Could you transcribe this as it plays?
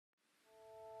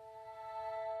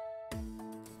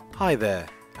Hi there,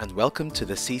 and welcome to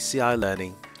the CCI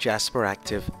Learning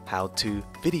Jasperactive How-To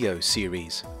video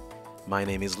series. My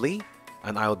name is Lee,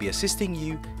 and I will be assisting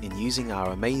you in using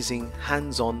our amazing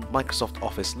hands-on Microsoft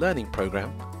Office learning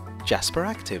program,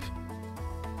 Jasperactive.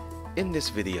 In this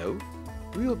video,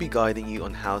 we will be guiding you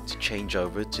on how to change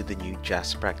over to the new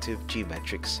Jasperactive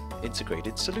GMetrix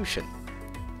Integrated Solution.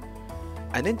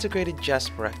 An integrated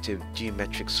Jasperactive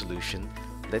GMetrix solution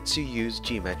lets you use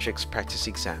GMetrix practice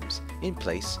exams in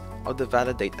place of the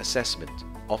Validate assessment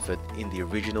offered in the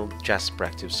original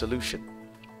Jasperactive solution.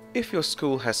 If your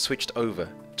school has switched over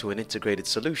to an integrated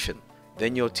solution,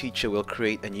 then your teacher will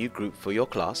create a new group for your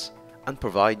class and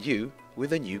provide you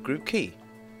with a new group key.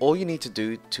 All you need to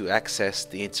do to access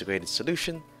the integrated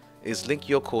solution is link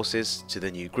your courses to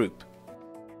the new group.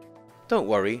 Don't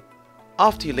worry,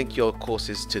 after you link your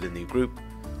courses to the new group,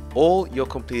 all your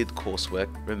completed coursework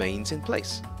remains in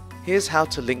place. Here's how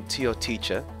to link to your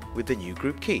teacher with the new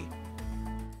group key.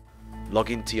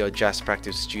 Log into your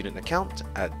Jasperactive student account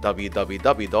at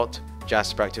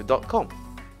www.jasperactive.com.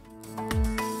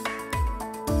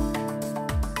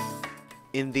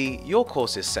 In the Your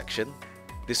Courses section,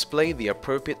 display the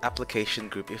appropriate application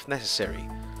group if necessary.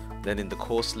 Then in the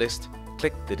course list,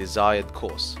 click the desired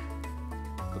course.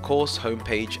 The course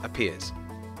homepage appears.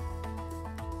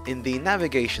 In the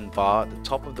navigation bar at the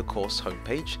top of the course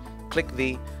homepage, click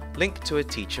the Link to a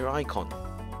Teacher icon.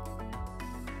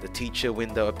 The teacher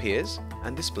window appears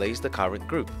and displays the current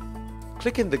group.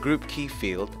 Click in the group key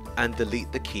field and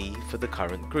delete the key for the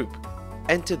current group.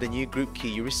 Enter the new group key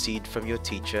you received from your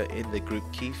teacher in the group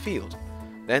key field.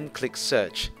 Then click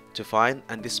Search to find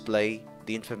and display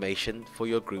the information for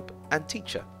your group and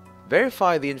teacher.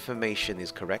 Verify the information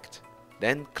is correct,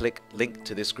 then click Link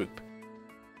to this group.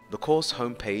 The course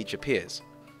homepage appears.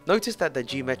 Notice that the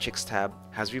GMetrix tab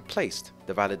has replaced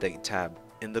the Validate tab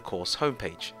in the course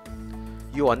homepage.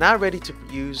 You are now ready to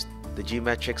use the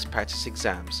GMetrix practice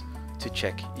exams to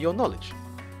check your knowledge.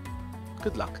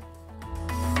 Good luck.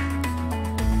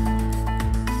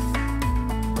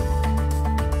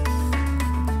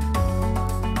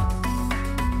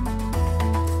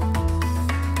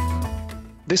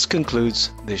 This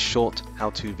concludes this short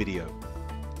how-to video.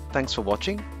 Thanks for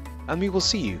watching, and we will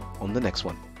see you on the next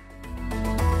one.